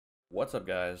What's up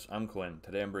guys, I'm Quinn.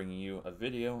 Today I'm bringing you a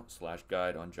video /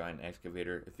 guide on Giant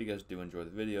Excavator. If you guys do enjoy the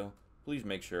video, please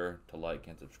make sure to like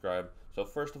and subscribe. So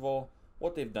first of all,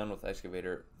 what they've done with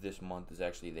Excavator this month is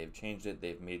actually they've changed it.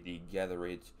 They've made the gather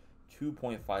rates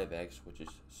 2.5x, which is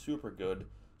super good.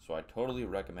 So I totally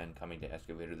recommend coming to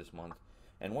Excavator this month.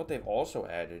 And what they've also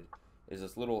added is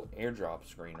this little airdrop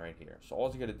screen right here. So all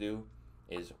you gotta do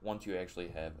is once you actually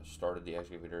have started the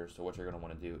Excavator, so what you're gonna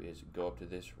wanna do is go up to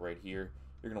this right here.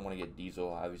 You're going to want to get diesel.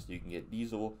 Obviously, you can get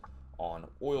diesel on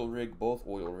oil rig, both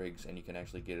oil rigs, and you can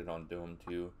actually get it on dome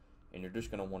too. And you're just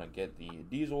going to want to get the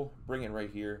diesel, bring it right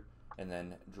here, and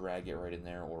then drag it right in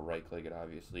there, or right click it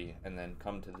obviously, and then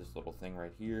come to this little thing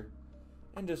right here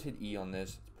and just hit E on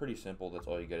this. It's pretty simple. That's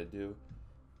all you got to do.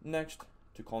 Next,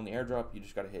 to call in the airdrop, you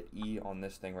just got to hit E on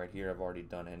this thing right here. I've already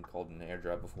done and called in the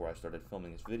airdrop before I started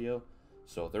filming this video.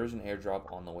 So there's an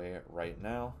airdrop on the way right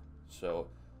now. So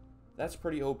that's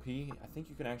pretty OP. I think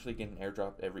you can actually get an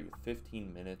airdrop every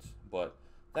 15 minutes, but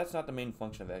that's not the main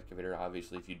function of Excavator.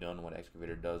 Obviously, if you don't know what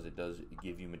Excavator does, it does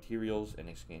give you materials in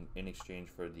exchange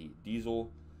for the diesel.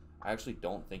 I actually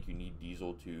don't think you need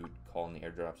diesel to call in the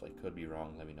airdrops. I could be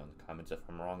wrong. Let me know in the comments if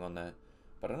I'm wrong on that.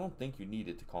 But I don't think you need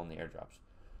it to call in the airdrops.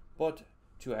 But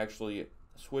to actually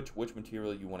switch which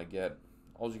material you want to get,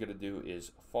 all you got to do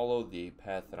is follow the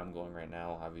path that I'm going right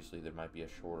now. Obviously, there might be a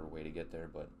shorter way to get there,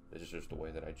 but this is just the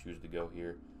way that I choose to go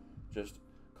here. Just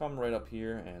come right up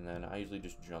here, and then I usually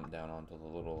just jump down onto the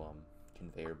little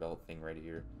conveyor belt thing right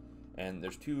here. And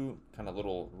there's two kind of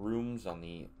little rooms on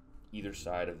the either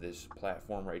side of this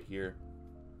platform right here.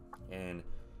 And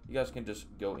you guys can just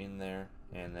go in there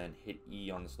and then hit E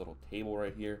on this little table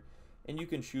right here. And you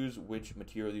can choose which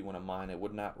material you want to mine. I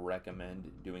would not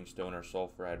recommend doing stone or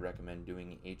sulfur. I'd recommend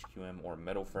doing HQM or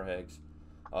metal frags.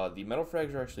 The metal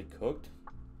frags are actually cooked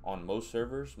on most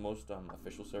servers. Most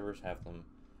official servers have them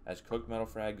as cooked metal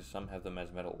frags. Some have them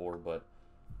as metal ore, but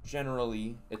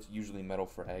generally it's usually metal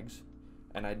frags.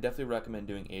 And I definitely recommend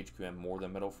doing HQM more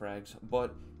than metal frags.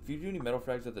 But if you do need metal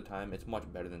frags at the time, it's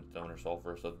much better than stone or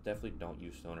sulfur. So definitely don't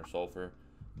use stone or sulfur.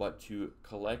 But to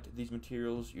collect these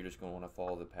materials, you're just going to want to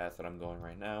follow the path that I'm going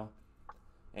right now.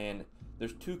 And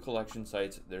there's two collection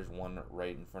sites. There's one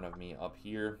right in front of me up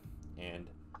here, and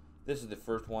this is the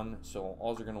first one. So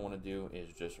all you're going to want to do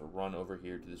is just run over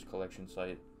here to this collection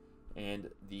site, and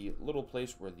the little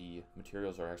place where the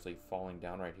materials are actually falling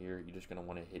down right here, you're just going to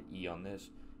want to hit E on this,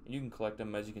 and you can collect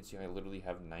them. As you can see, I literally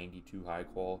have 92 high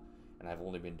qual, and I've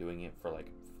only been doing it for like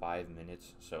 5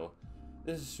 minutes. So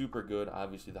this is super good.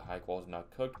 Obviously, the high qual is not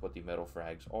cooked, but the metal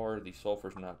frags are. The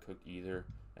sulfur's not cooked either,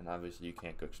 and obviously you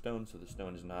can't cook stone, so the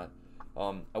stone is not.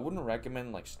 I wouldn't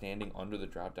recommend like standing under the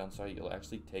drop down site. You'll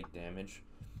actually take damage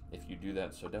if you do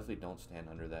that, so definitely don't stand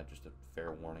under that. Just a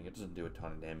fair warning. It doesn't do a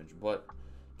ton of damage, but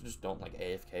just don't like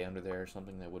AFK under there or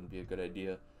something. That wouldn't be a good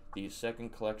idea. The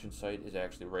second collection site is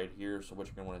actually right here, so what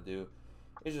you're going to want to do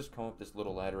is just come up this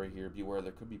little ladder right here. Beware,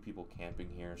 there could be people camping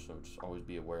here, so just always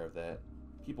be aware of that.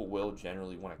 People will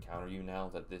generally want to counter you now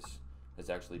that this has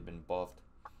actually been buffed.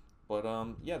 But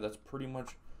yeah, that's pretty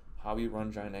much how you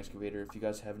run Giant Excavator. If you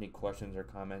guys have any questions or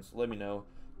comments, let me know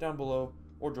down below,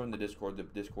 or join the Discord. The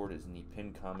Discord is in the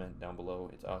pinned comment down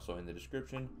below. It's also in the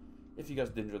description. If you guys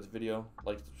did enjoy this video,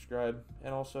 like, subscribe,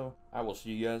 and also I will see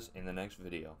you guys in the next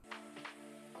video.